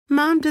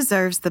Mom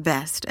deserves the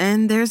best,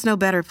 and there's no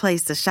better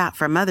place to shop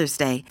for Mother's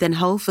Day than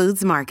Whole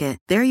Foods Market.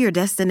 They're your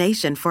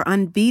destination for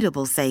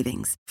unbeatable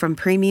savings, from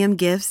premium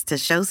gifts to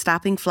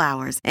show-stopping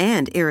flowers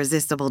and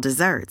irresistible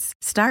desserts.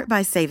 Start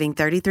by saving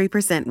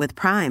 33% with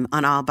Prime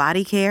on all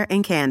body care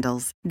and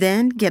candles.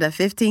 Then get a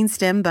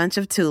 15-stem bunch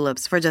of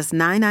tulips for just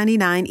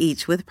 $9.99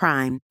 each with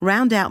Prime.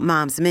 Round out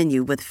Mom's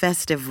menu with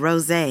festive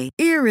rosé,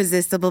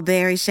 irresistible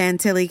berry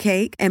chantilly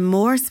cake, and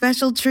more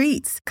special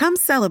treats. Come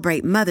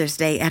celebrate Mother's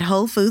Day at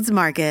Whole Foods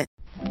Market.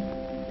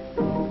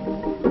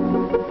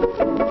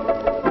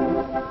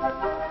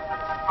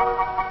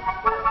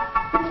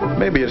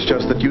 Maybe it's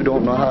just that you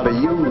don't know how to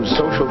use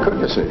social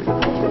courtesy.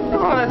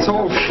 Oh, that's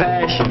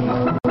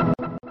old-fashioned.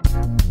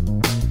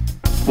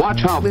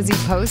 Watch how Lizzie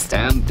Post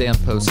and Dan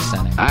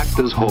Post-Senning act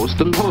as host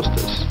and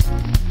hostess.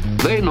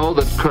 They know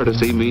that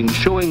courtesy means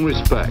showing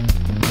respect,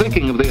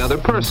 thinking of the other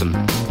person,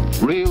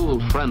 real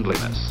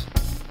friendliness.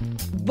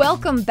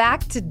 Welcome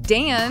back to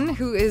Dan,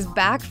 who is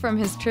back from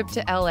his trip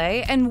to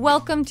LA, and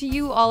welcome to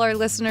you, all our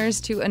listeners,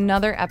 to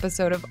another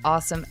episode of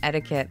Awesome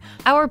Etiquette.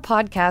 Our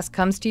podcast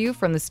comes to you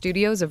from the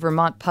studios of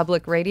Vermont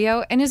Public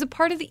Radio and is a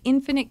part of the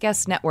Infinite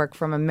Guest Network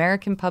from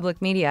American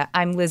Public Media.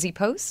 I'm Lizzie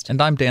Post.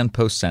 And I'm Dan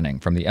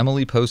Post-Senning from the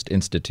Emily Post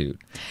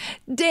Institute.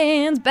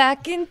 Dan's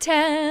back in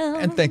town.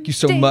 And thank you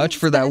so much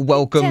for that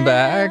welcome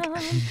back.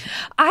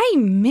 I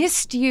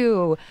missed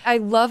you. I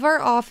love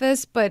our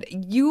office, but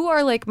you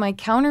are like my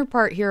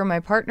counterpart here, my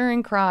partner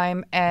in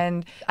crime,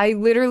 and I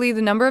literally,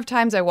 the number of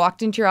times I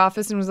walked into your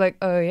office and was like,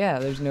 oh yeah,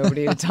 there's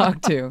nobody to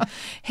talk to.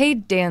 Hey,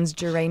 Dan's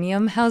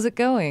geranium, how's it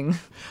going?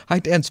 Hi,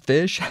 Dan's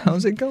fish,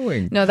 how's it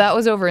going? No, that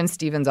was over in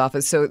Steven's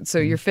office, so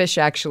your fish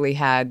actually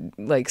had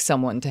like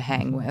someone to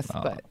hang with.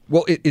 But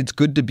well, it's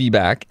good to be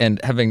back,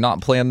 and having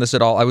not planned this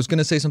at all, I was going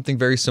to say something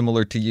very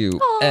similar to you.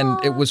 Aww.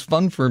 And it was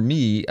fun for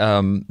me.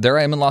 There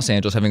I am in Los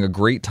Angeles having a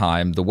great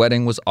time. The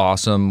wedding was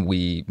awesome.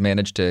 We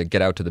managed to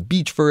get out to the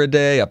beach for a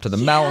day, up to the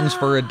mountains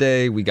for a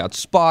day. We got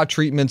spa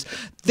treatments.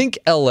 Think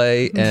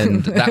LA,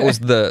 and that was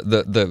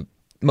the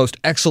most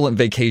excellent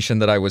vacation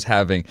that I was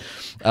having.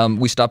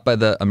 We stopped by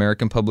the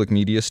American Public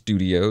Media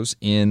Studios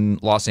in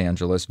Los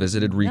Angeles,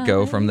 visited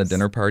Rico from the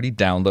dinner party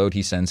Download.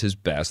 He sends his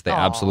best. They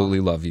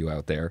absolutely love you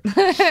out there.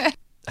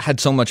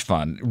 Had so much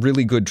fun.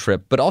 Really good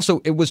trip. But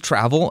also, it was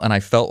travel, and I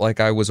felt like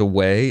I was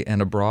away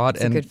and abroad.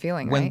 It's a good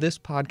feeling, when right? this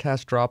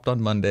podcast dropped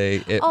on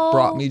Monday, it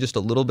brought me just a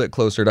little bit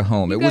closer to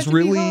home. It was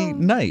really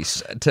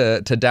nice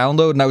to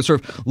download, and I was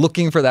sort of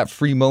looking for that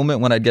free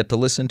moment when I'd get to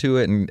listen to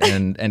it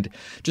and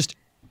just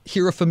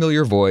hear a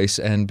familiar voice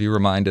and be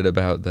reminded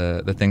about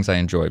the things I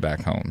enjoy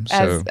back home.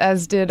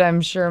 As did,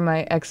 I'm sure,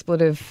 my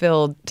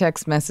expletive-filled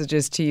text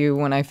messages to you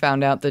when I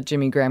found out that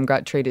Jimmy Graham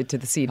got traded to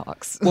the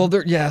Seahawks. Well,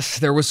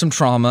 there was some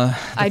trauma.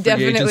 The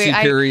free agency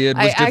period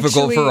was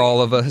difficult for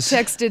all of us.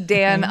 Texted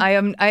Dan, I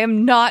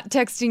am not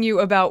texting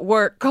you about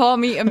work. Call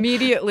me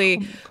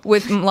immediately,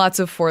 with lots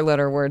of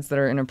four-letter words that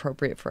are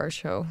inappropriate for our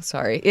show.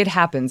 Sorry. It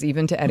happens,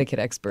 even to etiquette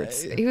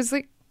experts. He was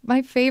like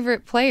my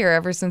favorite player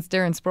ever since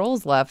Darren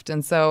Sproles left.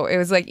 And so it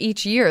was like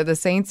each year the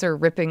Saints are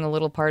ripping a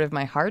little part of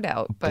my heart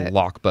out. But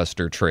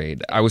blockbuster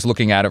trade. I was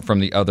looking at it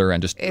from the other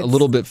end, just a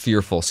little bit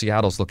fearful.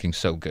 Seattle's looking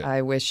so good.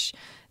 I wish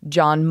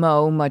John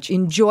Moe much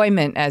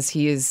enjoyment, as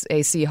he is a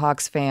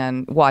Seahawks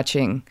fan,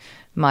 watching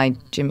my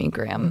Jimmy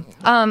Graham.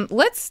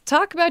 Let's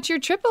talk about your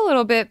trip a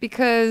little bit,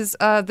 because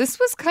this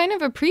was kind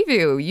of a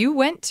preview. You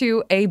went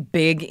to a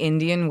big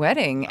Indian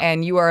wedding,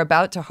 and you are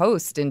about to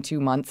host in 2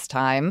 months'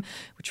 time,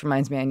 which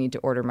reminds me I need to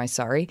order my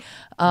sari,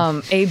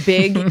 a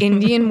big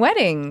Indian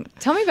wedding.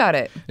 Tell me about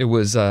it. It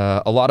was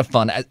a lot of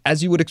fun.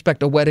 As you would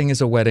expect, a wedding is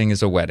a wedding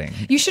is a wedding.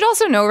 You should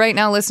also know right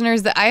now,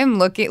 listeners, that I am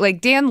looking, like,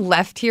 Dan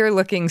left here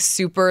looking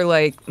super,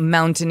 like,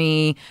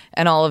 mountainy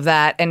and all of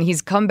that, and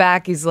he's come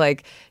back, he's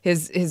like,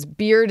 his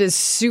beard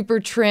is super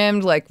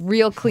trimmed, like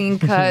real clean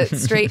cut,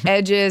 straight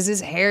edges.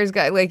 His hair's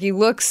got, like, he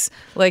looks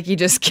like he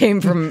just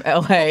came from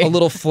LA. A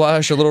little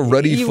flush, a little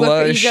ruddy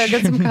flush. You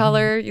got some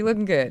color. You're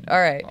looking good. All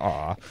right.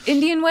 Aww.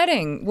 Indian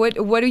wedding. What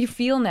do you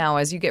feel now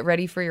as you get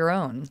ready for your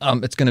own?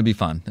 It's going to be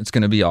fun. It's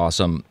going to be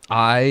awesome.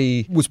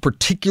 I was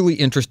particularly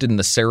interested in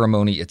the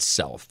ceremony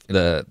itself,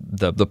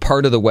 the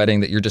part of the wedding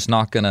that you're just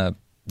not going to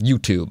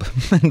YouTube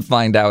and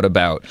find out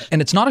about.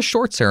 And it's not a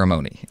short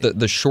ceremony.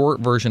 The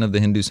short version of the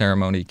Hindu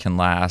ceremony can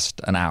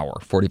last an hour,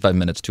 45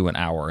 minutes to an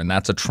hour, and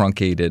that's a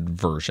truncated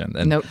version.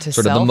 And note to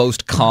sort self. of the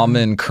most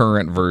common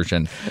current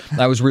version.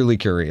 I was really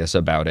curious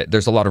about it.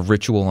 There's a lot of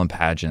ritual and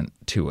pageant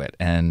to it,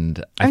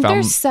 and Aren't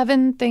there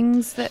 7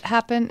 things that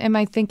happen? Am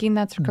I thinking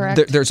that's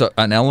correct? There's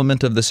an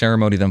element of the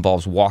ceremony that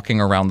involves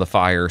walking around the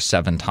fire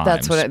 7 times.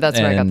 That's where I got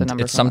the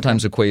number It's from.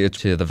 sometimes equated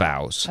to the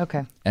vows.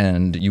 Okay.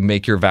 and you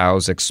make your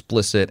vows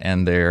explicit,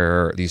 and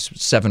they're these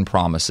 7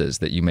 promises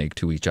that you make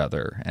to each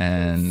other.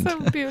 And So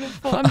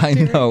beautiful. I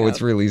know,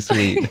 it's really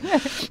sweet.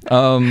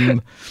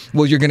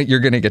 Well, you're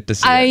gonna get to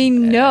see I it.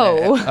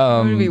 know.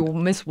 I'm going to be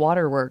Miss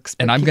Waterworks.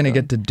 And I'm going to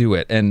get to do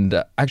it. And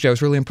actually, I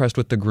was really impressed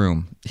with the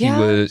groom.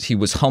 Yeah. He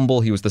was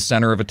humble. He was the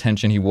center of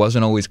attention. He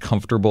wasn't always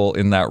comfortable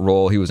in that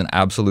role. He was an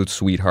absolute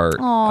sweetheart.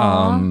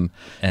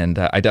 And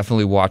I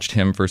definitely watched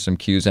him for some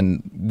cues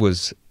and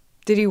was...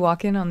 Did he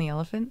walk in on the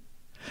elephant?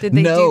 Did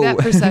they do that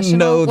processional?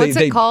 No, What's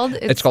it called?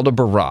 It's called a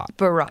barat.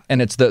 Barat.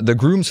 And it's the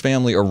groom's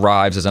family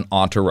arrives as an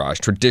entourage.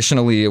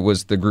 Traditionally, it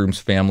was the groom's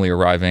family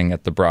arriving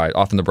at the bride,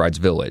 often the bride's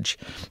village.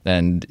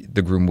 And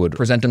the groom would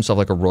present himself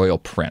like a royal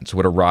prince,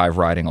 would arrive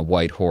riding a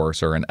white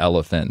horse or an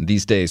elephant.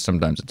 These days,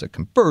 sometimes it's a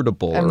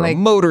convertible or a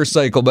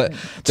motorcycle. But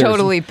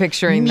totally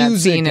picturing that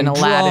scene in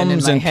Aladdin in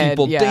my and head.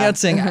 People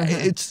dancing.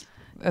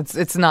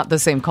 It's not the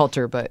same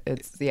culture, but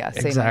it's same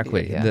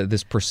exactly idea,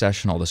 this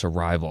processional, this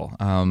arrival.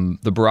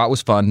 The barat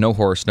was fun. No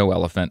horse, no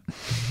elephant.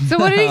 So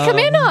what did he come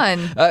in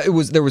on?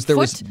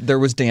 There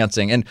was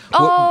dancing and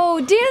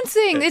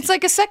dancing. It's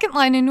like a second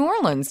line in New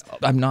Orleans.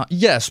 I'm not.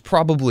 Yes,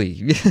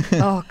 probably.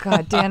 Oh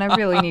God, Dan, I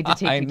really need to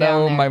take you down there. I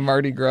know my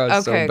Mardi Gras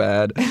is so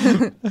bad.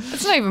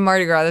 It's not even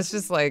Mardi Gras. That's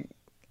just like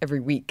every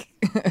week.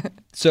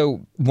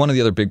 So one of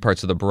the other big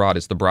parts of the barat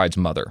is the bride's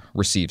mother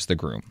receives the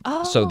groom.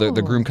 Oh. So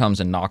the groom comes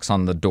and knocks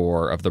on the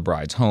door of the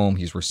bride's home.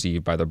 He's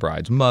received by the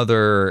bride's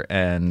mother.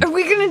 And are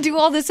we going to do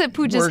all this at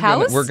Pooja's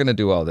house? We're going to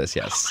do all this,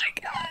 yes. Oh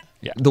my God.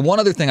 Yeah. The one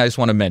other thing I just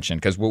want to mention,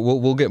 because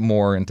we'll get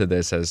more into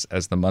this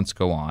as the months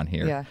go on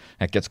here. Yeah.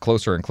 It gets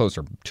closer and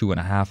closer,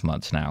 2.5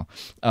 months now.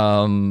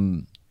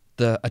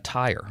 The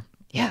attire.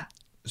 Yeah.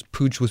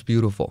 Pooja was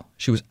beautiful.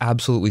 She was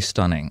absolutely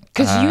stunning.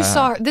 Because you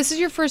saw, this is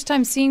your first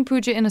time seeing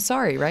Pooja in a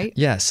sari, right?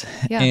 Yes.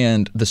 Yeah.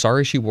 And the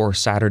sari she wore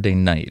Saturday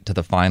night to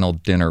the final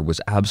dinner was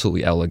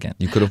absolutely elegant.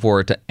 You could have wore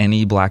it to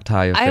any black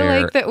tie affair.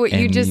 I like that what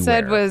you just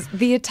said anywhere. was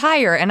the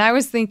attire. And I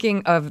was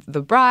thinking of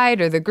the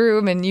bride or the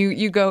groom, and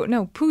you go,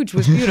 no, Pooja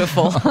was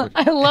beautiful.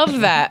 I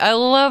love that. I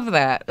love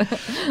that.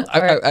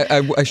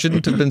 I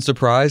shouldn't have been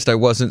surprised. I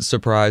wasn't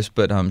surprised,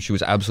 but she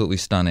was absolutely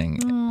stunning.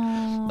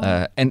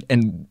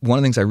 And one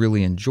of the things I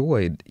really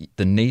enjoyed,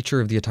 the nature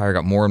of the attire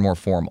got more and more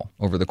formal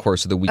over the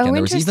course of the weekend.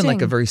 There was even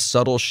like a very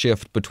subtle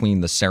shift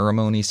between the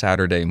ceremony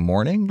Saturday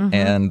morning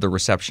and the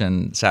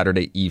reception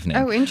Saturday evening.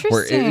 Oh,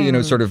 interesting.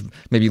 Where, sort of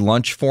maybe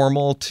lunch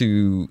formal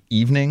to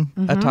evening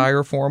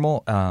attire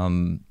formal.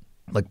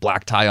 Like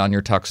black tie on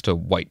your tux to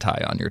white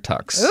tie on your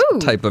tux. Ooh.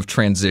 Type of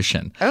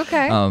transition.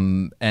 Okay.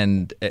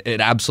 And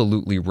it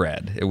absolutely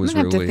read. It was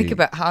I'm going to really... have to think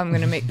about how I'm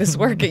going to make this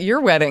work at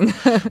your wedding.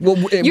 Well,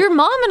 your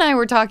mom and I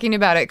were talking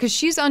about it because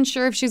she's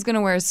unsure if she's going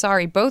to wear a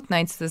sari both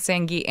nights, the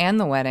Sangeet and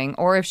the wedding,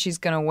 or if she's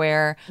going to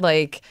wear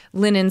like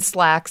linen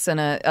slacks and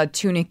a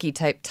tunic-y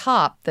type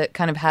top that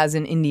kind of has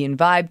an Indian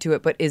vibe to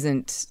it but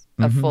isn't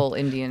a full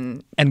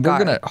Indian And garb.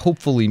 we're going to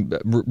hopefully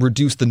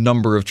reduce the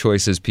number of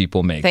choices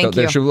people make. Thank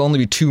There you. should only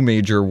be 2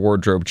 major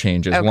wardrobe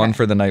changes, Okay. one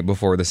for the night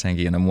before the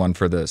Sangeet and then one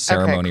for the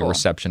ceremony cool.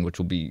 reception, which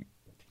will be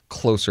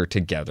closer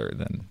together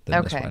than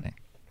this wedding.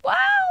 Wow.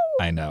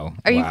 I know.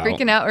 Are you Wow.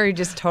 freaking out, or are you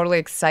just totally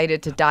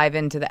excited to dive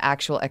into the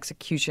actual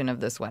execution of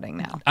this wedding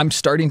now? I'm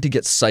starting to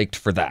get psyched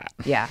for that.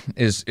 Yeah.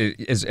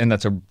 And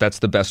that's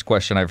the best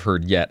question I've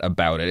heard yet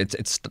about it.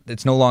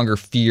 It's no longer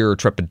fear or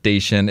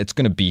trepidation. It's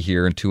going to be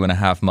here in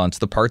 2.5 months.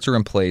 The parts are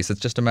in place. It's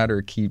just a matter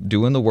of keep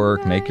doing the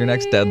work, make your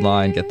next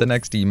deadline, get the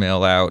next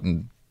email out,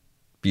 and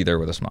be there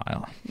with a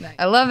smile.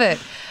 I love it.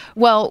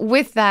 Well,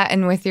 with that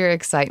and with your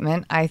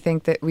excitement, I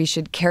think that we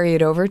should carry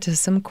it over to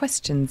some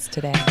questions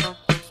today.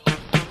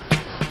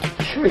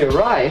 Sure, you're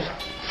right.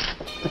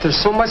 But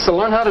there's so much to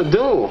learn how to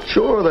do.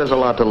 Sure, there's a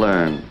lot to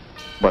learn,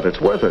 but it's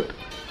worth it.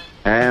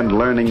 And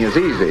learning is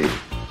easy.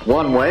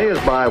 One way is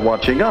by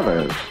watching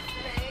others.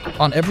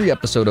 On every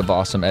episode of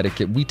Awesome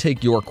Etiquette, we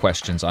take your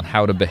questions on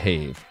how to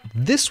behave.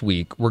 This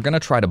week, we're going to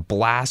try to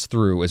blast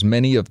through as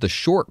many of the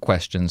short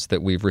questions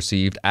that we've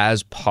received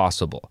as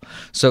possible.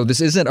 So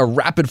this isn't a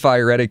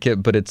rapid-fire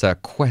etiquette, but it's a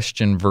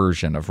question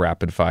version of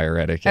rapid-fire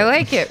etiquette. I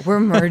like it. We're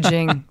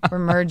merging. We're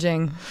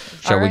merging.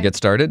 Shall All we right. get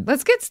started?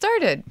 Let's get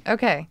started.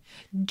 Okay.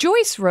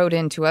 Joyce wrote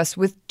into us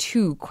with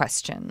 2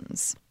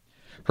 questions.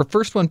 Her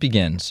first one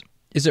begins,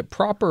 is it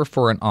proper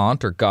for an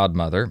aunt or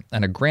godmother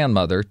and a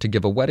grandmother to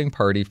give a wedding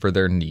party for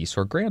their niece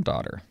or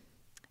granddaughter?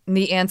 And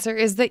the answer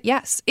is that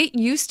yes. It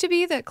used to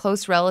be that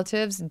close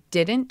relatives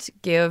didn't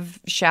give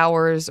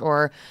showers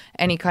or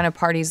any kind of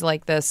parties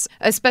like this,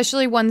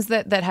 especially ones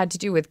that had to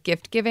do with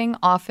gift giving.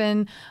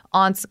 Often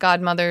aunts,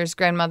 godmothers,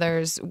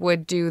 grandmothers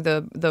would do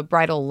the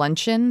bridal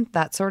luncheon,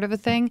 that sort of a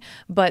thing,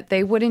 but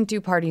they wouldn't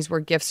do parties where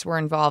gifts were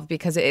involved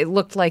because it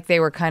looked like they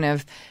were kind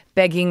of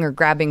begging or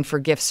grabbing for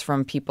gifts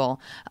from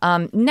people.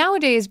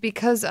 Nowadays,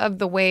 because of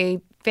the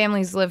way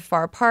families live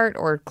far apart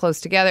or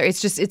close together,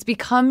 it's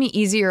become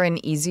easier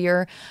and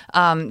easier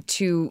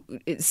to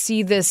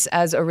see this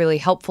as a really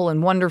helpful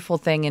and wonderful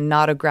thing and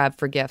not a grab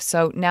for gifts.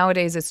 So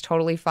nowadays it's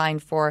totally fine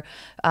for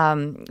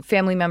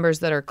family members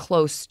that are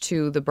close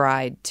to the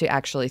bride to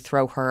actually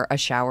throw her a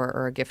shower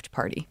or a gift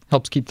party.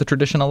 Helps keep the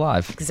tradition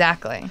alive.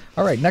 Exactly.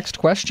 All right, next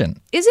question.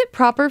 Is it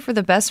proper for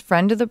the best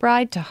friend of the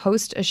bride to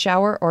host a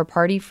shower or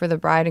party for the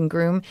bride and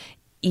groom,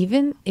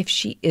 even if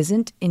she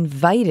isn't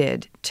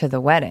invited to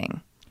the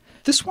wedding?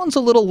 This one's a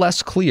little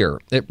less clear.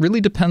 It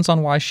really depends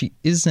on why she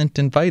isn't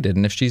invited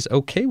and if she's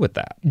okay with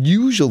that.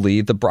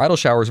 Usually, the bridal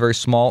shower is a very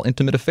small,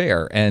 intimate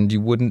affair, and you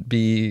wouldn't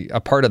be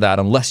a part of that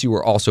unless you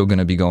were also going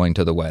to be going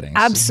to the wedding.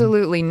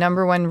 Absolutely.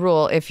 Number one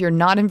rule. If you're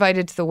not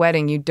invited to the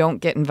wedding, you don't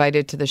get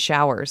invited to the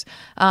showers.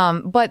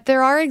 But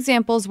there are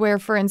examples where,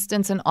 for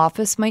instance, an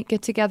office might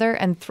get together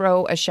and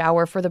throw a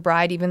shower for the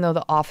bride, even though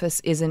the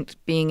office isn't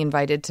being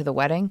invited to the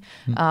wedding.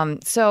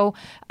 So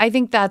I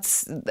think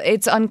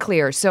it's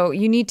unclear. So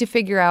you need to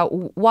figure out,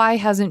 why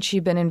hasn't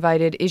she been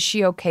invited? Is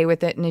she okay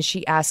with it? And is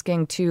she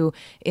asking to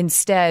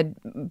instead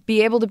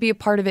be able to be a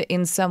part of it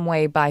in some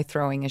way by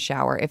throwing a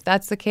shower? If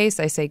that's the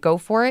case, I say go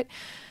for it.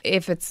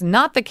 If it's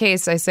not the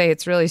case, I say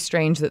it's really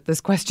strange that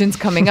this question's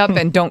coming up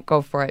and don't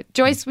go for it.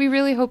 Joyce, we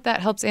really hope that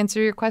helps answer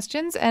your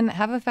questions, and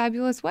have a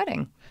fabulous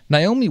wedding.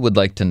 Naomi would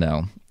like to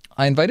know,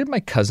 I invited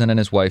my cousin and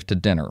his wife to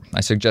dinner.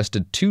 I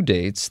suggested 2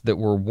 dates that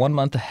were 1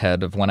 month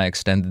ahead of when I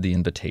extended the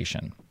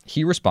invitation.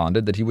 He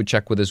responded that he would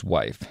check with his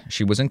wife.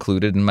 She was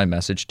included in my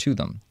message to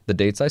them. The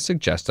dates I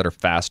suggested are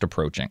fast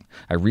approaching.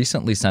 I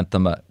recently sent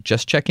them a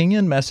just checking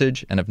in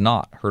message and have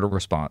not heard a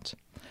response.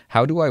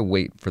 How do I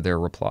wait for their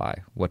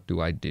reply? What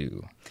do I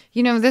do?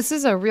 You know, this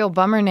is a real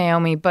bummer,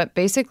 Naomi, but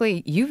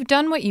basically you've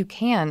done what you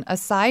can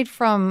aside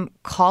from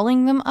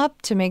calling them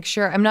up to make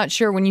sure. I'm not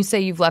sure when you say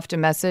you've left a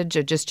message,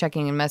 or just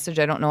checking a message,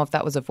 I don't know if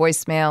that was a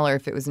voicemail or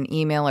if it was an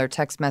email or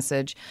text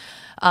message.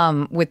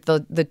 With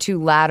the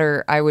two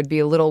latter, I would be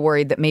a little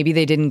worried that maybe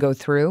they didn't go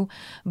through.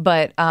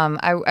 But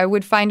I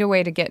would find a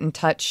way to get in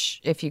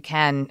touch if you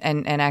can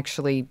and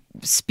actually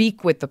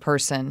speak with the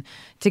person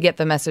to get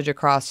the message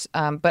across.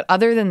 But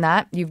other than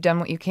that, you've done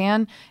what you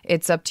can.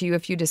 It's up to you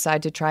if you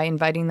decide to try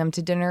inviting them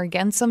to dinner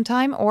again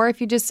sometime, or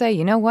if you just say,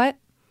 you know what?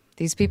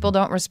 These people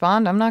don't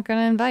respond. I'm not going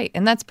to invite.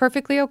 And that's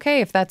perfectly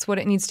okay if that's what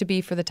it needs to be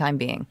for the time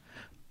being.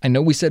 I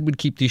know we said we'd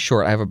keep these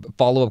short. I have a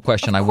follow-up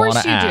question I want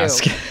to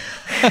ask.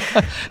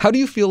 How do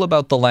you feel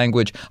about the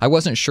language? I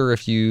wasn't sure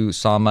if you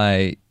saw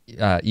my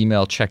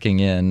email checking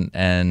in,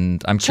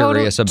 and I'm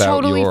curious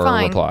about your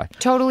reply.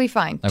 Totally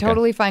fine. Okay.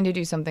 Totally fine to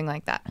do something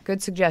like that.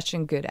 Good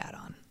suggestion. Good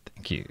add-on.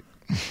 Thank you.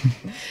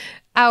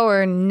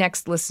 Our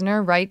next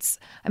listener writes,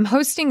 I'm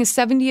hosting a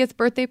 70th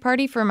birthday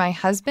party for my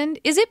husband.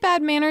 Is it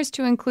bad manners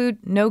to include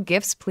no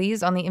gifts,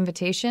 please, on the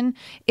invitation?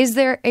 Is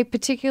there a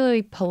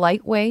particularly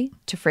polite way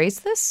to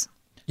phrase this?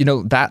 You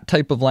know, that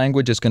type of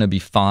language is going to be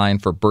fine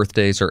for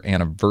birthdays or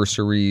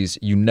anniversaries.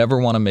 You never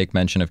want to make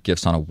mention of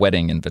gifts on a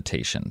wedding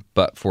invitation.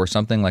 But for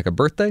something like a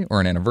birthday or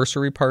an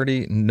anniversary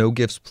party, no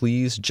gifts,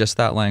 please. Just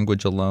that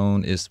language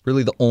alone is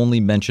really the only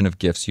mention of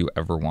gifts you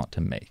ever want to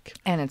make.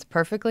 And it's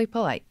perfectly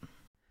polite.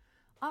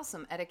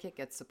 Awesome Etiquette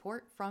gets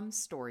support from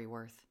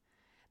Storyworth.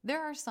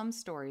 There are some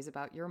stories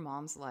about your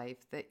mom's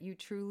life that you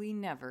truly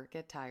never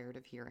get tired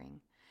of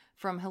hearing.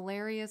 From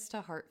hilarious to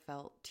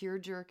heartfelt,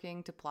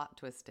 tear-jerking to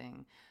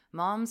plot-twisting,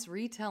 Mom's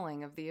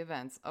retelling of the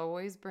events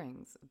always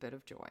brings a bit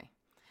of joy.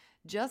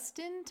 Just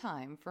in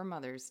time for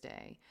Mother's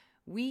Day,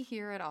 we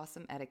here at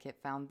Awesome Etiquette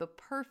found the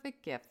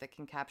perfect gift that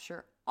can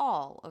capture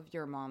all of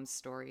your mom's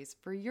stories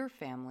for your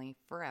family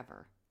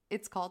forever.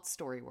 It's called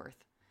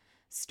Storyworth.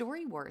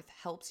 Storyworth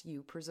helps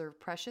you preserve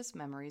precious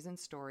memories and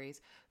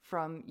stories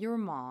from your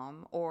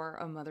mom or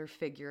a mother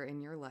figure in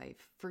your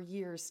life for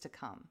years to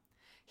come.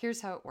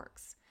 Here's how it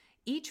works.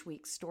 Each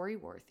week,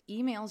 Storyworth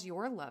emails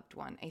your loved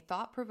one a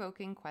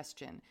thought-provoking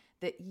question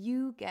that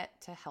you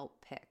get to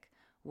help pick.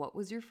 What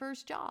was your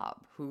first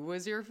job? Who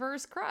was your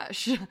first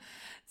crush?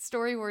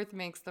 Storyworth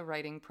makes the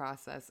writing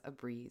process a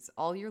breeze.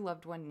 All your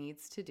loved one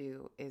needs to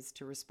do is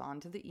to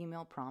respond to the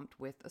email prompt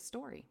with a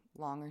story.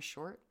 Long or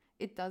short,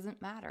 it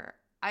doesn't matter.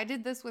 I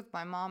did this with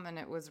my mom, and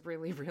it was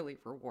really, really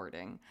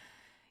rewarding.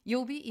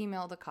 You'll be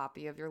emailed a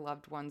copy of your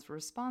loved one's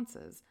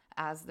responses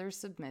as they're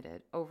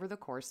submitted over the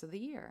course of the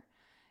year.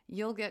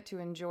 You'll get to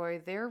enjoy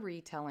their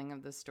retelling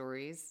of the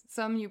stories.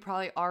 Some you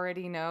probably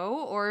already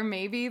know, or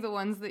maybe the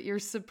ones that you're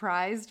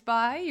surprised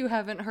by you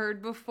haven't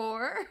heard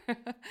before.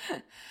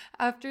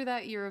 After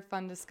that year of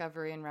fun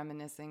discovery and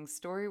reminiscing,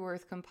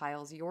 Storyworth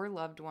compiles your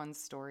loved one's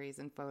stories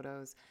and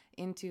photos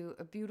into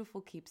a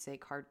beautiful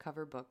keepsake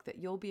hardcover book that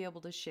you'll be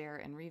able to share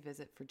and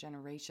revisit for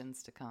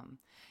generations to come.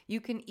 You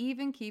can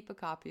even keep a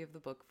copy of the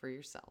book for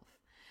yourself.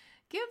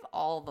 Give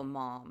all the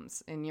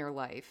moms in your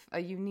life a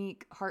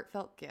unique,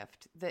 heartfelt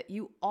gift that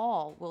you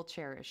all will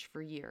cherish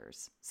for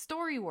years.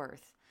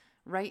 Storyworth.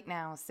 Right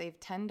now, save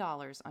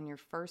 $10 on your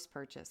first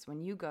purchase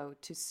when you go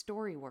to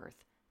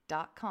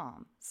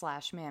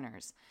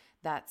storyworth.com/manners.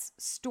 That's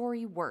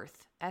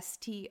Storyworth,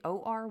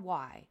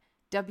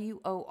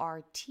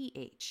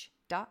 StoryWorth.com/manners.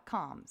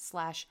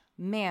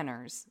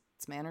 BetterHelp.com/manners,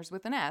 it's manners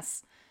with an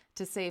S,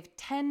 to save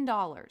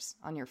 $10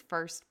 on your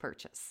first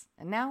purchase.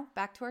 And now,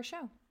 back to our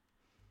show.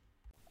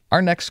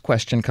 Our next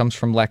question comes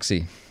from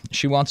Lexi.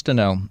 She wants to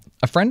know,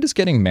 a friend is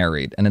getting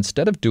married, and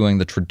instead of doing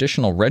the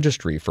traditional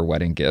registry for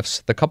wedding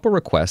gifts, the couple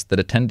requests that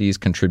attendees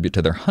contribute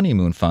to their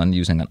honeymoon fund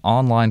using an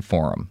online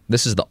forum.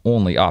 This is the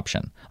only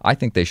option. I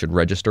think they should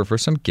register for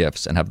some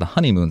gifts and have the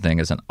honeymoon thing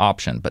as an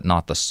option, but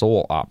not the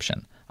sole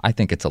option. I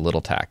think it's a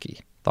little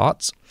tacky.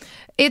 Thoughts?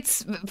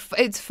 It's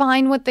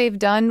fine what they've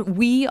done.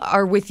 We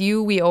are with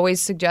you. We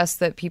always suggest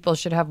that people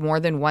should have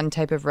more than one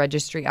type of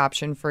registry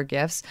option for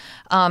gifts.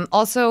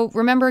 Also,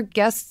 remember,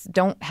 guests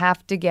don't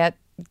have to get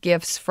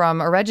gifts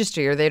from a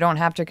registry, or they don't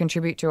have to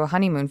contribute to a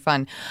honeymoon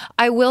fund.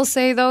 I will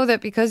say, though,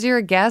 that because you're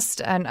a guest,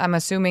 and I'm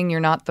assuming you're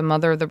not the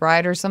mother of the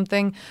bride or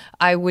something,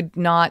 I would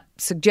not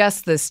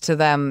suggest this to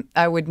them.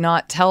 I would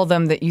not tell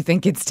them that you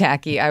think it's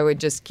tacky. I would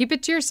just keep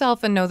it to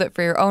yourself and know that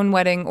for your own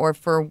wedding or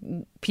for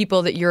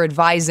people that you're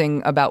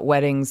advising about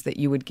weddings, that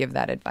you would give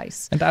that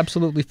advice. And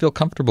absolutely feel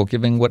comfortable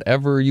giving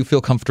whatever you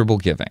feel comfortable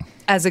giving.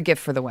 As a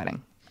gift for the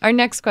wedding. Our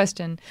next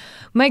question.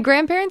 My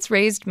grandparents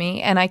raised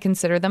me, and I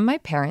consider them my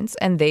parents,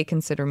 and they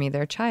consider me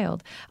their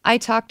child. I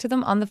talk to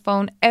them on the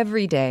phone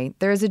every day.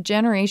 There is a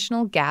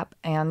generational gap,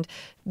 and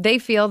they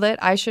feel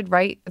that I should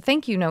write a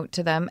thank you note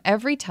to them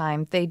every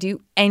time they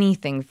do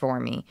anything for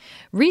me.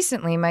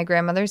 Recently, my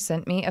grandmother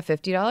sent me a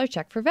 $50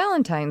 check for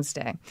Valentine's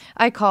Day.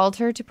 I called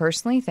her to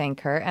personally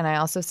thank her, and I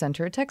also sent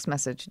her a text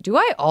message. Do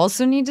I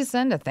also need to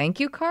send a thank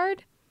you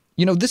card?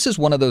 You know, this is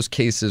one of those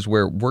cases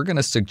where we're going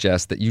to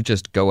suggest that you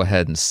just go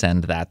ahead and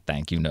send that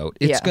thank you note.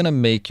 It's going to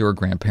make your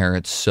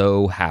grandparents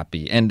so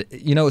happy. And,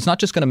 you know, it's not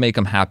just going to make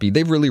them happy.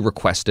 They've really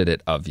requested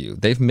it of you.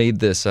 They've made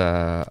this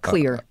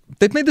clear.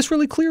 They've made this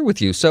really clear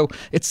with you. So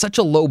it's such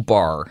a low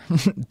bar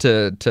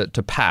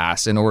to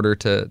pass in order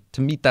to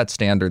meet that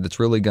standard that's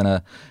really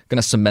gonna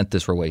cement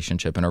this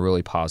relationship in a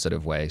really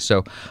positive way.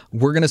 So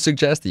we're going to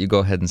suggest that you go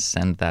ahead and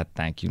send that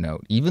thank you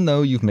note. Even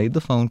though you've made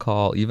the phone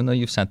call, even though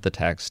you've sent the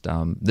text,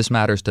 this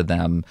matters to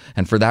them.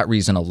 And for that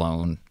reason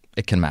alone,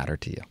 it can matter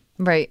to you.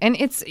 Right. And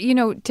it's, you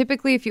know,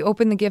 typically if you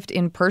open the gift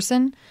in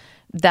person,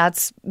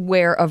 that's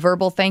where a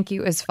verbal thank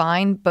you is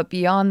fine. But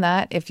beyond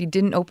that, if you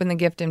didn't open the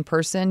gift in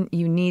person,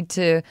 you need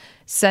to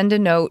send a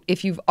note.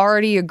 If you've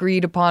already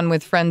agreed upon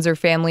with friends or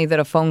family that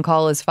a phone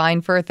call is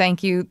fine for a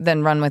thank you,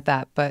 then run with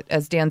that. But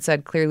as Dan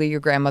said, clearly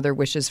your grandmother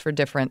wishes for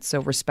different, so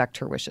respect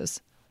her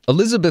wishes.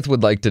 Elizabeth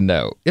would like to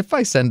know, if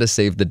I send a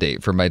save the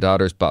date for my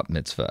daughter's bat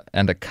mitzvah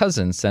and a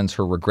cousin sends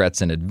her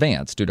regrets in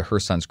advance due to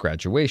her son's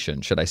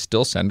graduation, should I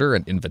still send her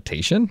an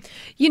invitation?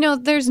 You know,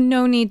 there's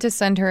no need to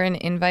send her an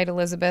invite,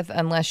 Elizabeth,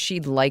 unless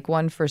she'd like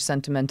one for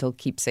sentimental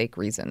keepsake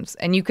reasons.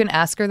 And you can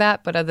ask her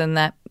that, but other than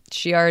that,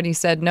 she already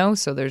said no,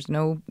 so there's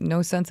no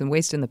sense in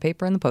wasting the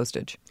paper and the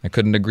postage. I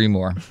couldn't agree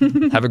more.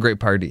 Have a great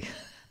party.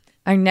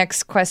 Our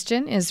next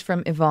question is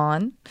from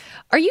Yvonne.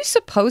 Are you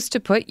supposed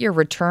to put your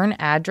return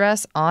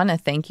address on a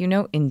thank you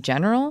note in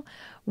general?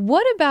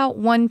 What about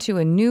one to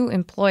a new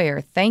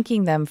employer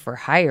thanking them for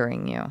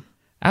hiring you?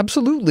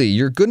 Absolutely.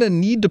 You're going to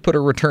need to put a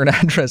return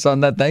address on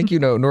that thank you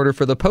note in order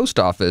for the post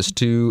office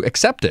to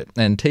accept it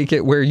and take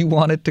it where you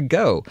want it to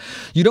go.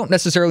 You don't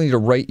necessarily need to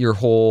write your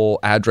whole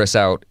address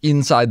out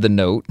inside the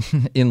note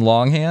in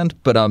longhand,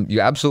 but you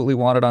absolutely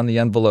want it on the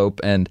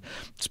envelope. And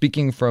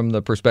speaking from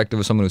the perspective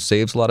of someone who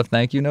saves a lot of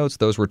thank you notes,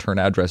 those return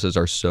addresses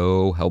are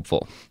so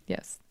helpful.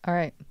 Yes. All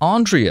right.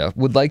 Andrea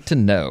would like to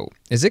know,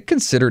 is it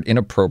considered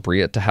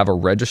inappropriate to have a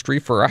registry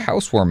for a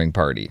housewarming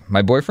party?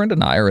 My boyfriend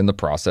and I are in the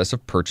process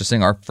of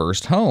purchasing our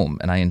first home,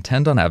 and I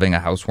intend on having a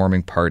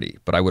housewarming party,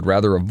 but I would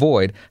rather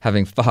avoid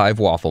having 5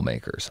 waffle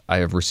makers. I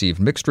have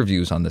received mixed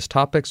reviews on this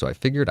topic, so I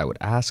figured I would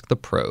ask the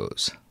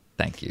pros.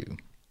 Thank you.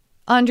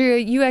 Andrea,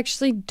 you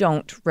actually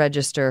don't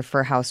register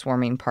for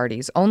housewarming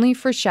parties, only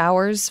for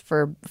showers,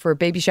 for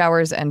baby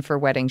showers and for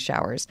wedding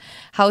showers.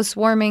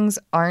 Housewarmings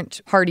aren't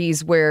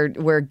parties where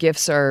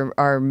gifts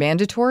are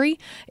mandatory.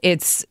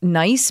 It's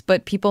nice,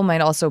 but people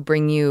might also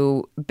bring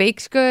you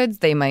baked goods.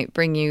 They might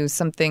bring you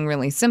something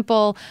really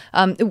simple.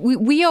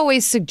 We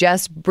always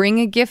suggest bring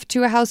a gift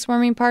to a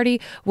housewarming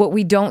party. What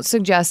we don't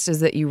suggest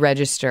is that you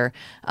register.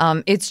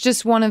 It's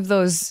just one of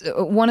those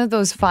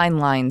fine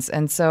lines.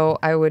 And so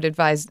I would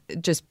advise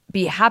just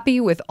be happy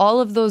with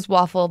all of those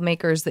waffle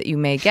makers that you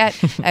may get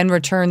and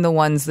return the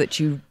ones that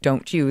you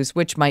don't use,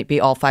 which might be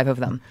all 5 of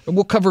them.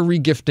 We'll cover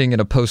regifting in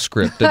a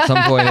postscript at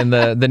some point in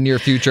the near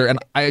future. And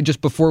I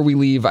just, before we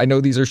leave, I know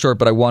these are short,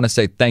 but I want to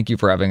say thank you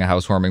for having a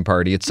housewarming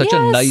party. It's such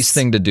a nice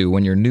thing to do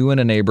when you're new in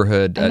a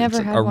neighborhood. It's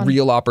a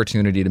real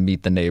opportunity to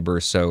meet the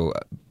neighbors. So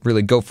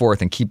really go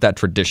forth and keep that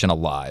tradition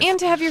alive. And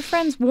to have your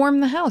friends warm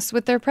the house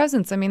with their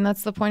presents. I mean,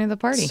 that's the point of the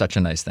party. Such a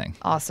nice thing.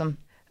 Awesome.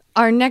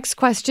 Our next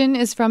question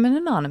is from an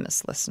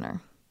anonymous listener.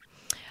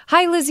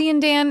 Hi, Lizzie and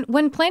Dan.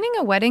 When planning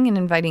a wedding and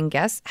inviting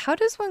guests, how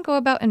does one go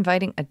about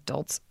inviting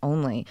adults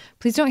only?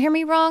 Please don't hear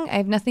me wrong. I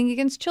have nothing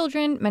against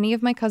children. Many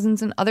of my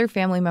cousins and other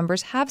family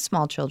members have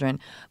small children,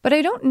 but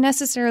I don't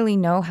necessarily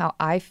know how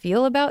I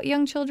feel about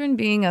young children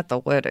being at the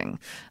wedding,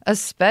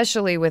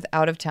 especially with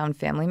out-of-town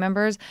family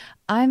members.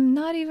 I'm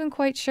not even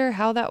quite sure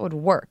how that would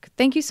work.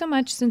 Thank you so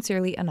much.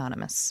 Sincerely,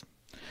 Anonymous.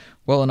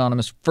 Well,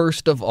 Anonymous,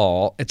 first of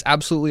all, it's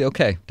absolutely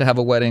okay to have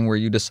a wedding where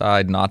you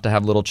decide not to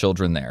have little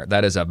children there.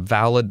 That is a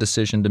valid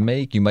decision to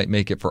make. You might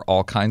make it for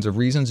all kinds of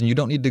reasons, and you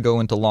don't need to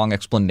go into long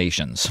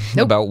explanations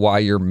about why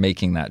you're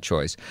making that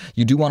choice.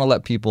 You do want to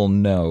let people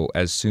know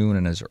as soon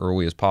and as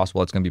early as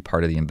possible. It's going to be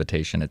part of the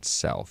invitation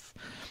itself.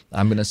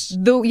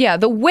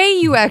 The way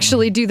you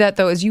actually do that,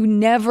 though, is you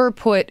never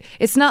put,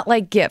 it's not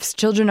like gifts.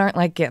 Children aren't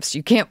like gifts.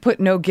 You can't put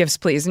no gifts,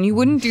 please. And you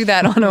wouldn't do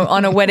that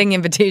on a wedding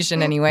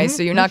invitation anyway.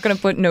 So you're not going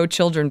to put no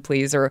children,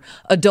 please, or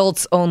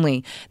adults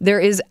only. There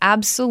is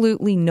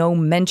absolutely no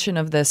mention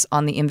of this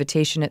on the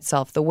invitation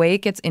itself. The way it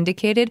gets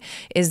indicated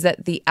is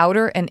that the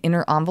outer and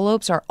inner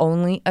envelopes are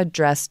only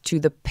addressed to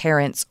the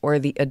parents or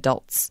the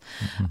adults.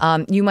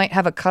 You might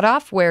have a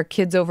cutoff where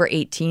kids over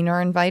 18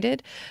 are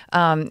invited.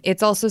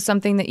 It's also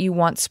something that you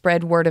want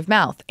spread word of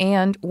mouth.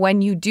 And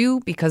when you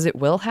do, because it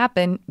will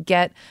happen,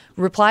 get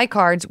reply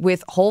cards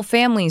with whole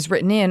families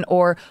written in,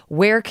 or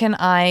where can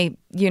I,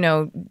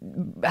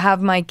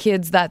 have my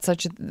kids,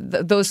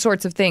 those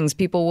sorts of things.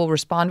 People will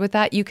respond with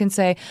that. You can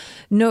say,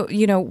 no,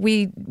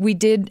 we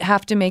did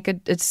have to make a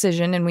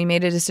decision, and we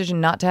made a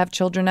decision not to have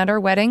children at our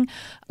wedding.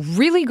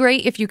 Really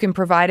great if you can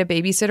provide a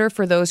babysitter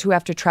for those who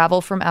have to travel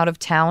from out of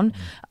town,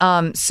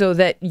 so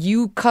that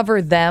you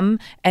cover them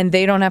and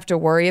they don't have to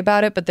worry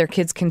about it, but their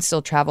kids can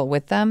still travel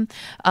with them.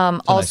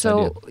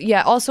 Also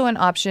an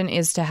option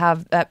is to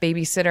have that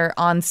babysitter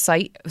on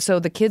site. So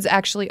the kids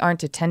actually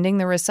aren't attending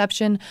the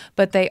reception,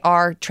 but they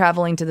are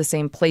traveling to the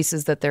same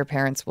places that their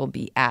parents will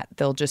be at.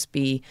 They'll just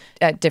be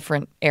at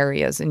different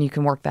areas, and you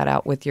can work that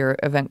out with your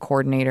event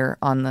coordinator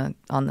on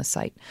the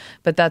site.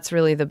 But that's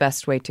really the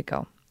best way to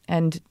go.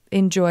 And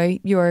enjoy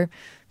your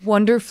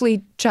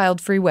wonderfully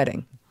child-free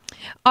wedding.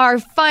 Our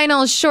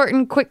final short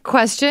and quick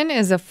question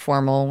is a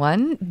formal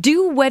one.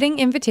 Do wedding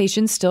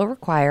invitations still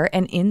require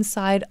an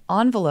inside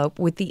envelope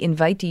with the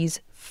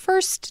invitee's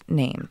first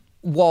name?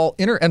 While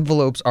inner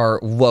envelopes are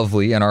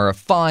lovely and are a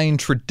fine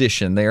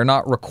tradition, they are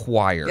not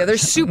required. Yeah, they're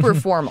super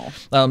formal.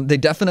 They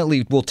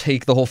definitely will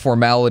take the whole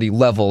formality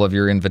level of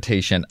your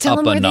invitation Tell up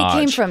them a where notch. They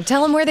came from.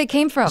 Tell them where they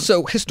came from.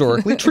 So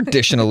historically,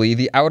 traditionally,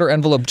 the outer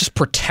envelope just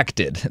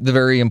protected the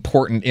very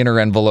important inner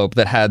envelope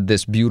that had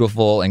this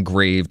beautiful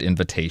engraved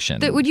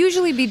invitation. That would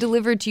usually be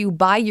delivered to you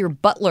by your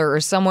butler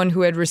or someone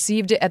who had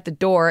received it at the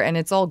door, and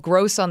it's all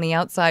gross on the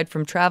outside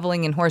from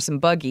traveling in horse and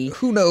buggy.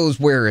 Who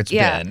knows where it's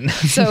been?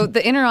 So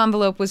the inner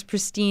envelope was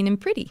pristine and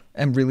pretty.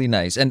 And really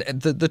nice. And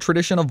the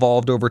tradition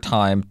evolved over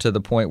time to the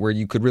point where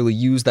you could really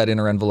use that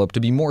inner envelope to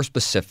be more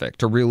specific,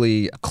 to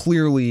really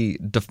clearly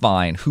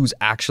define who's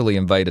actually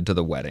invited to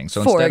the wedding.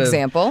 So for instead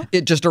example, of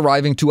it just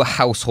arriving to a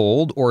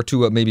household or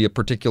to maybe a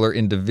particular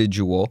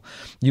individual,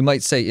 you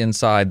might say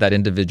inside that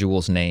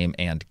individual's name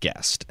and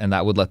guest. And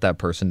that would let that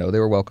person know they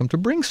were welcome to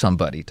bring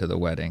somebody to the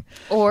wedding.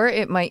 Or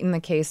it might, in the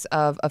case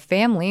of a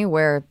family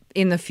where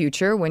in the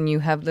future, when you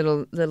have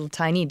little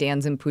tiny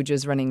Dans and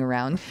Poojas running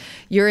around,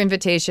 your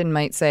invitation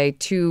might say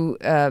to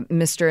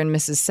Mr. and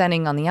Mrs.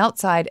 Senning on the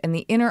outside, and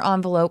the inner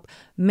envelope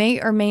may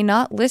or may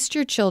not list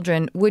your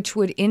children, which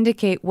would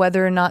indicate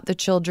whether or not the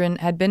children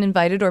had been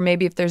invited, or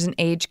maybe if there's an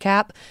age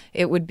cap,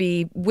 it would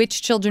be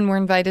which children were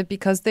invited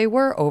because they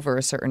were over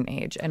a certain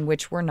age and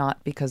which were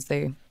not because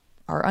they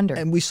are under.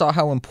 And we saw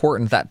how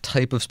important that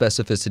type of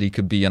specificity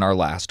could be in our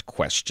last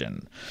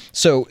question.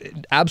 So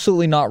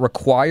absolutely not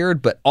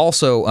required, but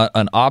also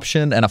an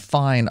option, and a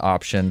fine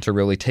option to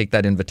really take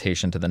that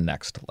invitation to the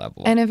next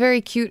level. And a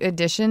very cute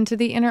addition to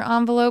the inner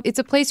envelope. It's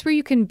a place where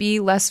you can be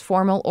less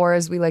formal, or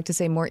as we like to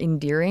say, more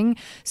endearing.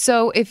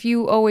 So if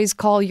you always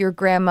call your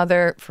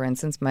grandmother, for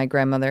instance, my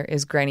grandmother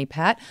is Granny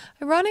Pat.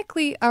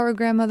 Ironically, our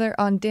grandmother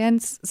on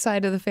Dan's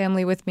side of the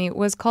family with me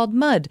was called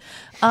Mud.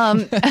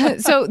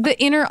 So the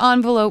inner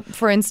envelope,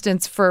 for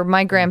instance, for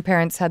my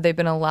grandparents, had they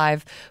been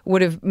alive,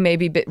 would have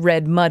maybe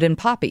read Mud and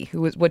Poppy,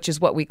 which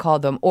is what we call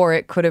them, or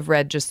it could have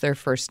read just their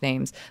first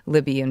names,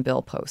 Libby and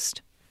Bill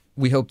Post.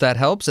 We hope that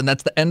helps, and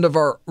that's the end of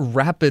our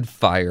rapid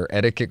fire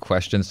etiquette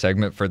question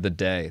segment for the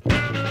day.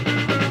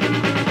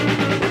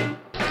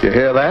 You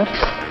hear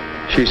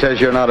that? She says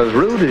you're not as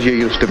rude as you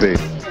used to be.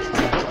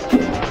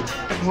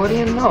 What do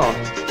you know?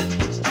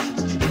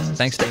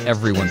 Thanks to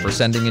everyone for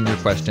sending in your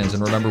questions.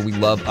 And remember, we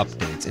love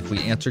updates. If we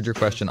answered your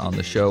question on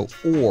the show,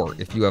 or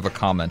if you have a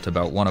comment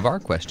about one of our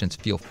questions,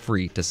 feel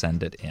free to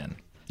send it in.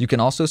 You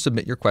can also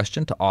submit your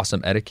question to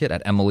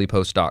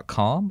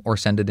awesomeetiquette@emilypost.com or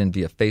send it in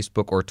via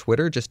Facebook or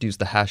Twitter. Just use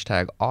the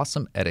hashtag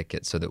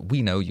awesomeetiquette so that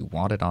we know you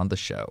want it on the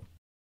show.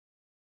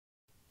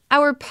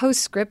 Our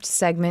postscript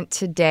segment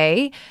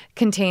today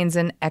contains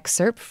an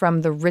excerpt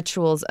from The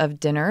Rituals of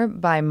Dinner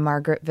by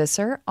Margaret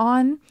Visser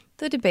on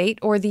the debate,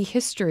 or the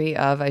history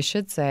of, I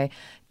should say,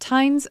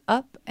 tines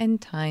up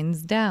and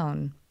tines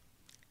down.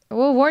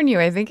 will warn you,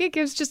 I think it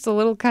gives just a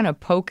little kind of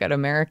poke at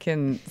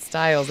American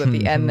styles at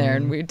the end there.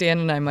 And Dan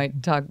and I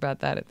might talk about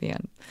that at the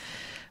end.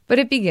 But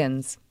it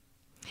begins.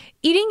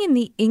 Eating in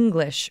the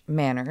English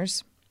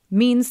manners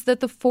means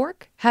that the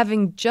fork,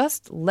 having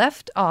just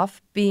left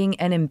off being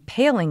an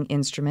impaling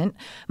instrument,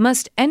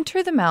 must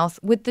enter the mouth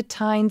with the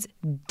tines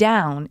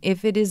down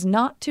if it is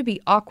not to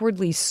be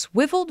awkwardly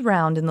swiveled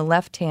round in the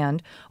left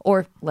hand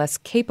or less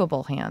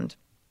capable hand.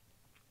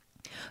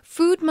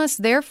 Food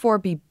must therefore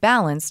be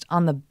balanced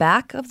on the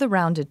back of the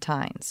rounded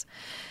tines.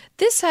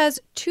 This has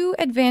two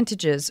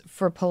advantages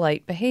for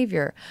polite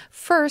behavior.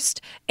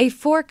 First, a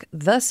fork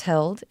thus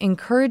held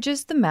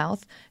encourages the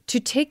mouth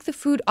to take the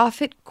food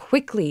off it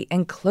quickly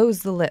and close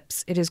the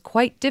lips. It is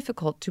quite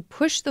difficult to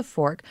push the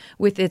fork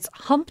with its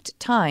humped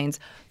tines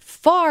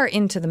far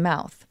into the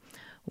mouth.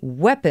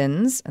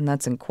 Weapons, and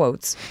that's in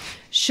quotes,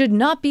 should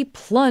not be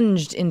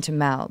plunged into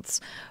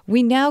mouths.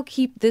 We now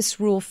keep this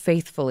rule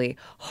faithfully,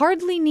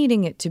 hardly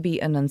needing it to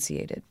be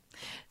enunciated.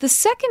 The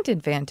second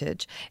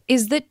advantage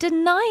is that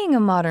denying a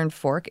modern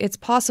fork its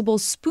possible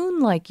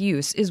spoon-like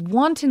use is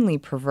wantonly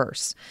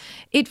perverse.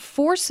 It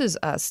forces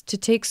us to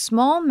take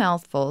small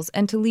mouthfuls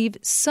and to leave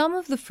some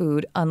of the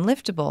food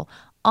unliftable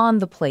on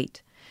the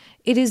plate.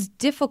 It is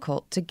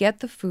difficult to get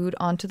the food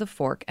onto the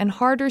fork and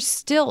harder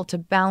still to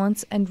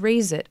balance and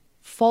raise it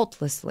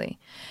faultlessly.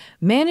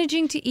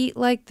 Managing to eat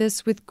like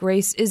this with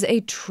grace is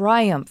a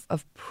triumph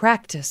of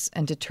practice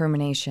and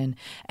determination,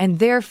 and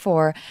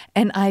therefore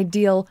an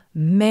ideal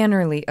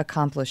mannerly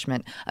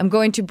accomplishment. I'm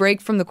going to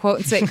break from the quote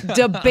and say,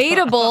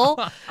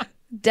 debatable.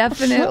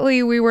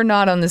 Definitely we were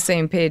not on the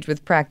same page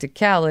with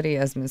practicality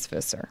as Ms.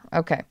 Visser.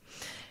 Okay,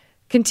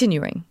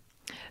 continuing.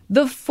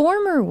 The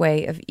former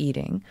way of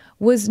eating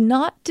was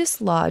not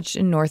dislodged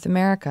in North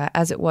America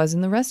as it was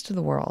in the rest of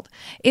the world.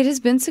 It has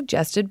been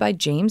suggested by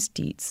James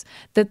Dietz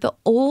that the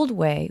old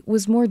way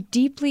was more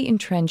deeply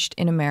entrenched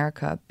in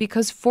America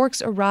because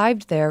forks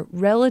arrived there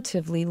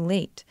relatively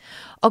late.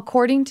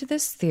 According to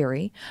this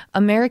theory,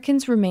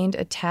 Americans remained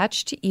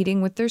attached to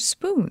eating with their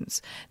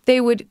spoons.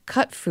 They would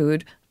cut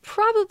food,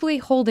 probably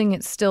holding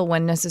it still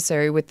when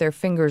necessary with their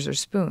fingers or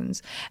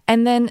spoons,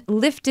 and then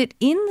lift it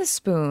in the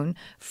spoon,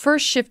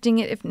 first shifting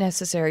it if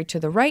necessary to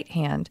the right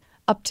hand,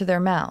 up to their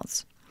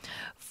mouths.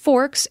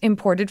 Forks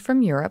imported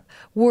from Europe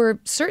were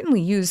certainly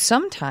used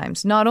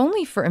sometimes, not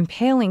only for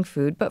impaling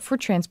food, but for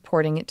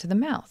transporting it to the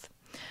mouth.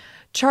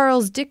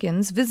 Charles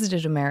Dickens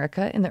visited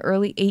America in the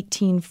early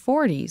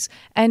 1840s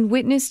and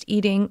witnessed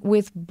eating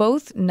with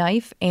both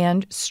knife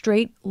and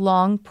straight,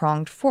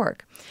 long-pronged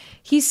fork.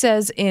 He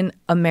says in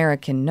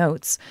American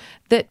Notes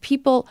that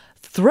people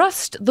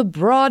thrust the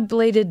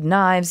broad-bladed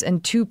knives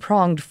and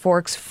two-pronged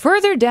forks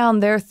further down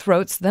their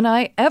throats than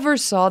I ever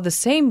saw the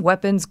same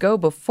weapons go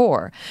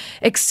before,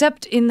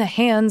 except in the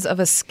hands of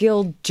a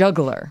skilled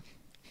juggler.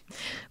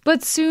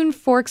 But soon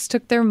forks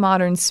took their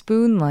modern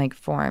spoon-like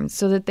form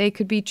so that they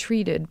could be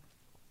treated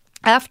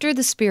after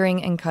the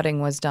spearing and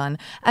cutting was done,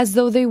 as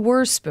though they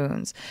were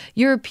spoons.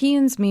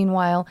 Europeans,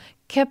 meanwhile,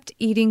 kept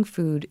eating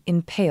food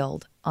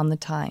impaled on the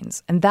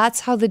tines. And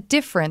that's how the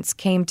difference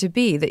came to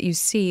be, that you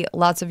see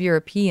lots of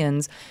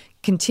Europeans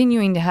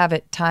continuing to have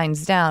it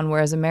tines down,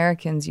 whereas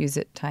Americans use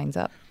it tines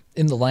up.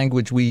 In the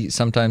language, we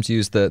sometimes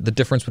use the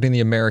difference between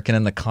the American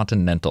and the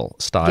continental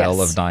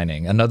style of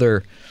dining.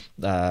 Another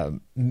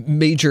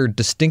major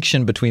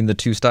distinction between the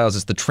two styles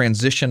is the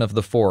transition of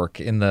the fork.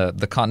 In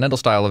the continental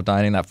style of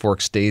dining, that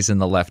fork stays in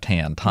the left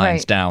hand,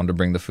 tines down to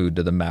bring the food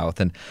to the mouth.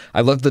 And I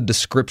love the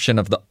description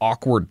of the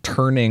awkward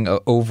turning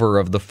over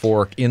of the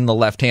fork in the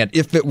left hand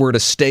if it were to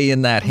stay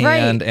in that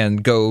hand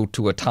and go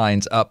to a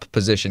tines up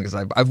position.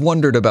 Because I've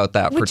wondered about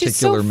that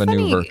particular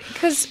maneuver.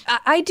 Because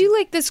I do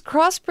like this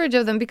crossbridge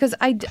of them, because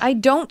I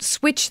don't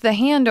switch the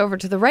hand over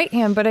to the right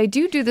hand, but I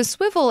do the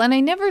swivel, and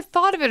I never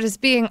thought of it as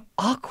being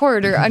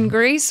awkward or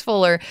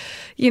ungraceful, or,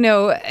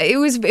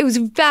 it was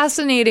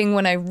fascinating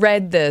when I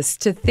read this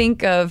to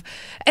think of,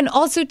 and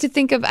also to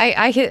think of,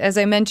 I hit, as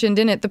I mentioned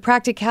in it, the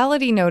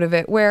practicality note of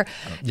it, where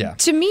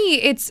to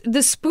me, it's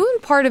the spoon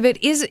part of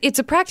it's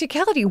a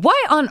practicality.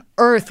 Why on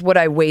earth would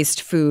I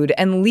waste food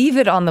and leave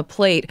it on the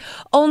plate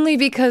only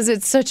because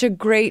it's such a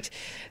great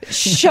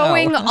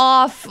showing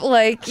off,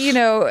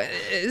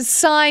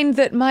 sign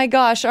that, my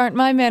gosh, aren't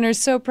my manners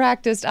so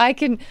practiced? I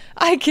can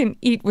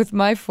eat with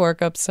my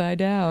fork upside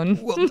down.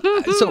 Well,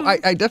 so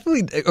I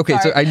definitely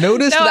So I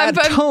noticed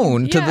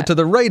tone to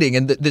the writing,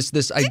 and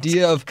this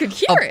idea of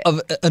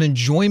an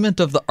enjoyment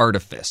of the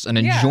artifice, an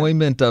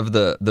enjoyment of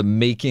the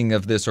making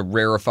of this a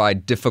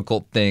rarefied,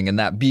 difficult thing, and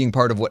that being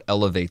part of what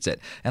elevates it.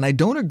 And I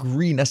don't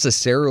agree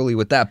necessarily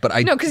with that, but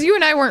no, because you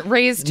and I weren't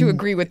raised to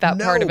agree with that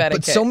part of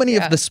etiquette. But so many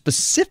of the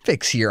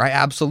specifics here, I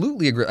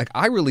absolutely agree.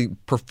 I really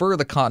prefer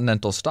the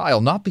continental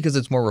style, not because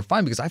it's more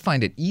refined, because I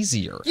find it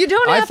easier. You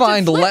don't have I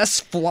find to flip. less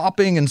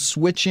flopping and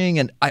switching,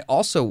 and I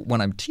also,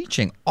 when I'm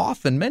teaching,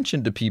 often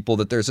mention to people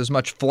that there's as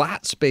much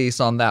flat space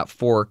on that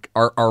fork,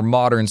 our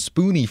modern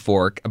spoony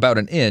fork, about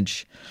an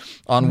inch,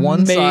 on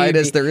one side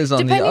as there is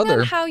on the other. Depending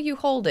on how you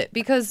hold it,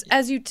 because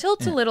as you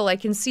tilt a little, I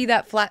can see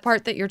that flat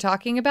part that you're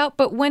talking about,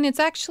 but when it's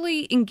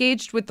actually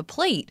engaged with the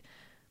plate,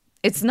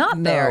 It's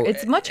not there.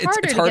 It's much harder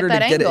it's to get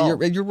that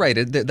angle. You're right.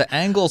 The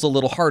angle's a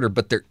little harder,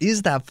 but there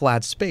is that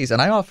flat space.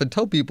 And I often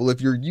tell people,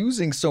 if you're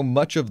using so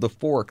much of the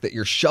fork that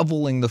you're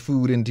shoveling the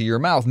food into your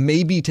mouth,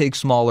 maybe take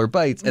smaller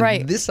bites.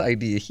 And this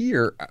idea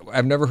here,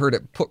 I've never heard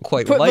it put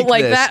like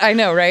this. That. I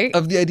know, right?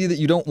 Of the idea that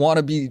you don't want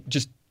to be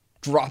just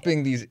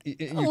dropping these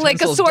utensils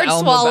like a sword down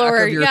swallower. The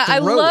back of your yeah, throat. I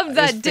love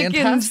that It's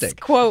Dickens fantastic.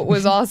 quote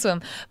was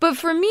awesome. But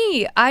for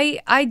me,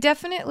 I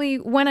definitely,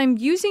 when I'm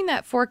using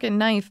that fork and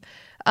knife,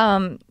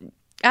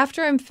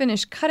 after I'm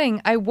finished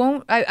cutting, I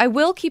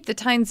will keep the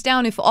tines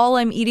down if all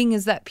I'm eating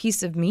is that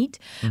piece of meat.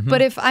 Mm-hmm.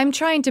 But if I'm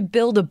trying to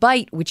build a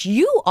bite, which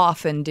you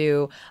often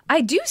do, I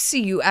do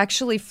see you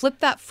actually flip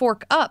that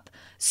fork up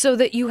so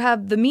that you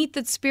have the meat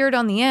that's speared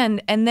on the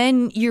end, and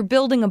then you're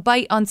building a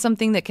bite on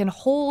something that can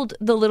hold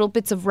the little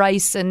bits of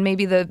rice and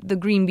maybe the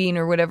green bean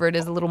or whatever it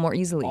is a little more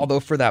easily. Although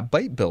for that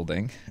bite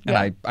building,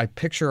 and I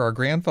picture our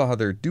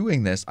grandfather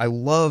doing this, I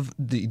love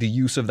the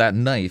use of that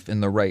knife in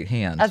the right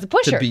hand. As a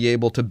pusher. To be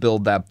able to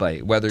build that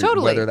bite, whether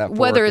that fork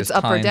whether is it's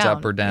up or tines down.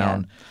 up or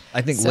down. Yeah.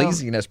 I think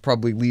laziness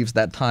probably leaves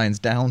that tines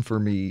down for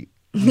me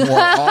more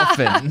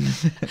often.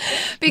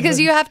 Because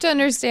you have to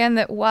understand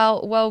that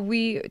while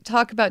we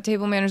talk about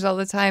table manners all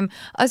the time,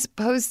 us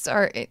posts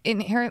are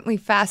inherently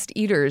fast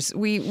eaters.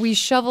 We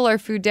shovel our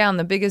food down.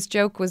 The biggest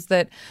joke was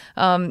that,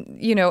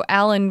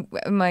 Alan,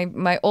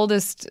 my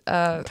oldest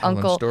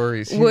uncle,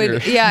 stories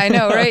would here. yeah, I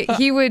know, right?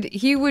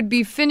 He would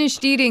be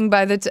finished eating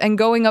and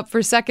going up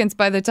for seconds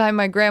by the time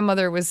my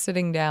grandmother was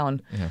sitting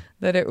down. Yeah.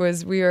 That it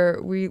was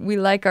we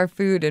like our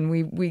food and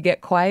we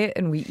get quiet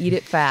and we eat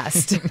it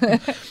fast.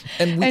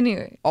 And we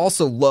anyway,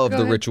 also love the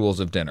ahead.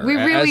 rituals of dinner. We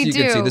really As you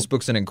do. can see, this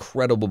book's an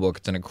incredible book.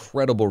 It's an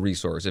incredible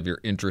resource if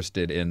you're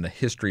interested in the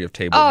history of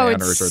table Oh,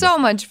 manners. it's so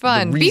much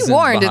fun. Be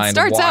warned, it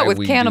starts out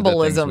with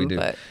cannibalism.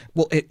 But...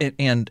 Well,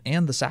 and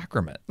the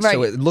sacrament. Right.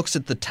 So it looks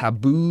at the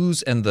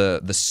taboos and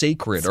the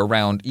sacred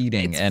around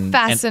eating and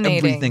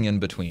everything in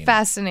between.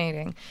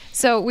 Fascinating.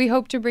 So we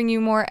hope to bring you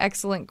more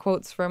excellent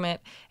quotes from it.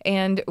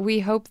 And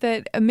we hope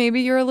that maybe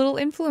you're a little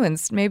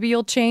influenced. Maybe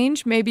you'll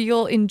change. Maybe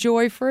you'll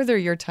enjoy further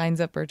your tines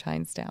up or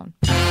tines down.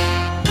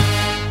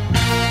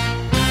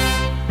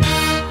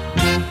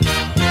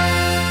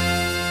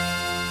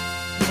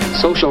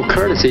 Social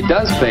courtesy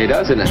does pay,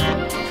 doesn't it?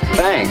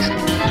 Thanks.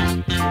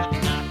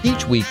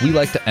 Each week, we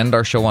like to end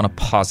our show on a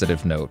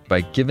positive note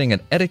by giving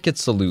an etiquette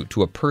salute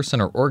to a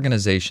person or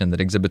organization that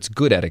exhibits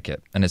good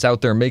etiquette and is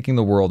out there making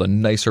the world a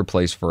nicer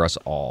place for us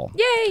all.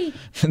 Yay!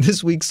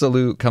 This week's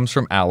salute comes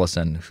from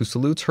Allison, who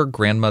salutes her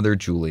grandmother,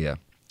 Julia.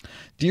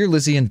 Dear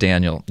Lizzie and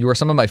Daniel, you are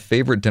some of my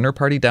favorite Dinner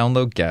Party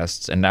Download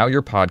guests, and now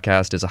your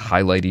podcast is a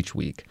highlight each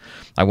week.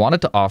 I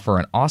wanted to offer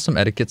an awesome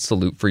etiquette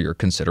salute for your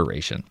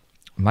consideration.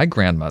 My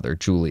grandmother,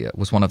 Julia,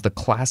 was one of the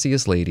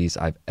classiest ladies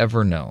I've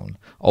ever known,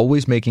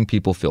 always making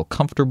people feel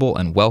comfortable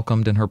and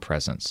welcomed in her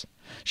presence.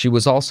 She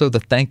was also the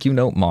thank you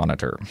note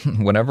monitor.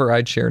 Whenever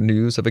I'd share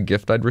news of a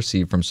gift I'd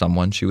received from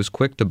someone, she was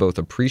quick to both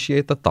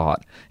appreciate the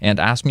thought and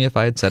ask me if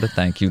I had said a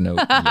thank you note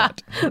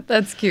yet.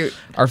 That's cute.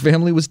 Our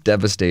family was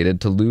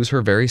devastated to lose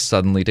her very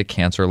suddenly to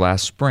cancer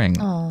last spring.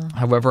 Aww.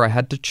 However, I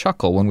had to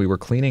chuckle when we were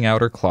cleaning out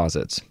her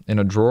closets. In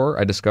a drawer,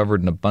 I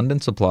discovered an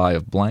abundant supply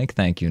of blank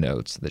thank you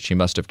notes that she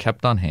must have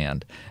kept on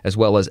hand, as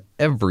well as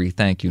every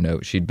thank you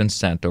note she'd been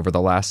sent over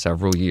the last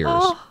several years.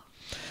 Oh.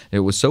 It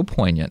was so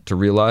poignant to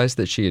realize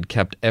that she had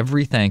kept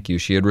every thank you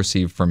she had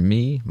received from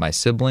me, my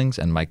siblings,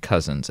 and my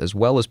cousins, as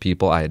well as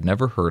people I had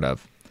never heard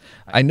of.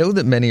 I know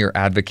that many are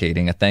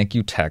advocating a thank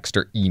you text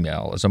or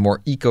email as a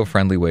more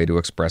eco-friendly way to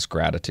express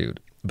gratitude,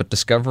 but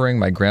discovering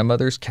my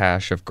grandmother's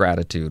cache of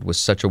gratitude was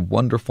such a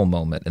wonderful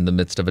moment in the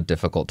midst of a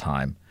difficult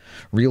time.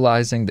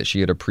 Realizing that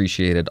she had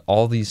appreciated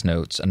all these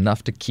notes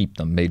enough to keep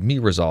them made me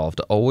resolve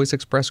to always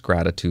express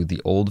gratitude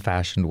the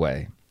old-fashioned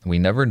way. We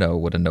never know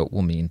what a note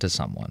will mean to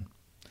someone.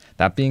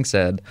 That being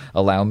said,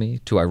 allow me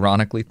to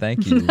ironically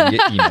thank you via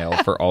email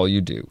for all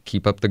you do.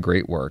 Keep up the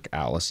great work,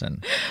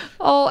 Allison.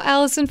 Oh,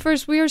 Allison,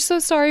 first, we are so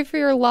sorry for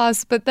your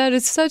loss, but that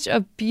is such a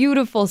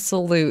beautiful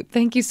salute.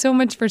 Thank you so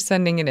much for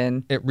sending it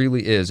in. It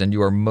really is, and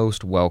you are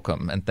most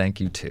welcome, and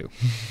thank you too.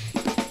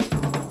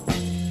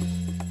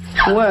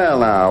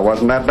 Well, now,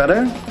 wasn't that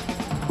better?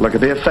 Look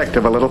at the effect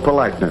of a little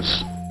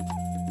politeness.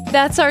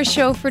 That's our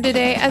show for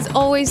today. As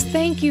always,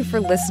 thank you for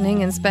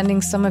listening and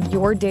spending some of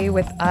your day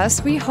with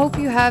us. We hope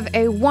you have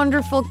a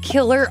wonderful,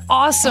 killer,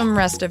 awesome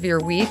rest of your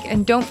week.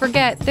 And don't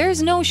forget,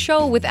 there's no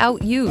show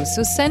without you.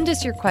 So send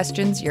us your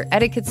questions, your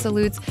etiquette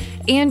salutes,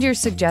 and your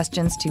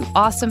suggestions to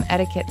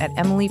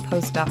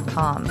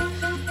awesomeetiquette@emilypost.com.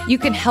 You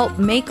can help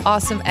make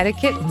Awesome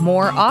Etiquette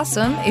more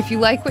awesome. If you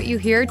like what you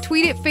hear,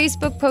 tweet it,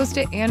 Facebook post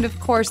it, and of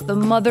course, the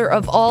mother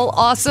of all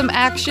awesome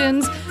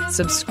actions,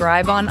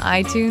 subscribe on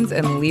iTunes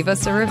and leave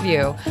us a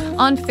review.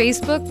 On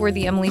Facebook, we're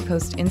the Emily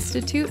Post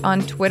Institute.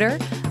 On Twitter,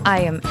 I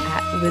am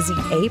at Lizzie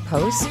A.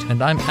 Post.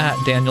 And I'm at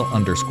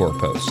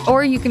Daniel_Post.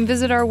 Or you can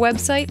visit our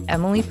website,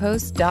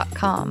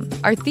 emilypost.com.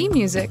 Our theme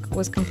music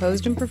was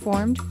composed and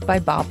performed by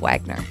Bob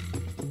Wagner.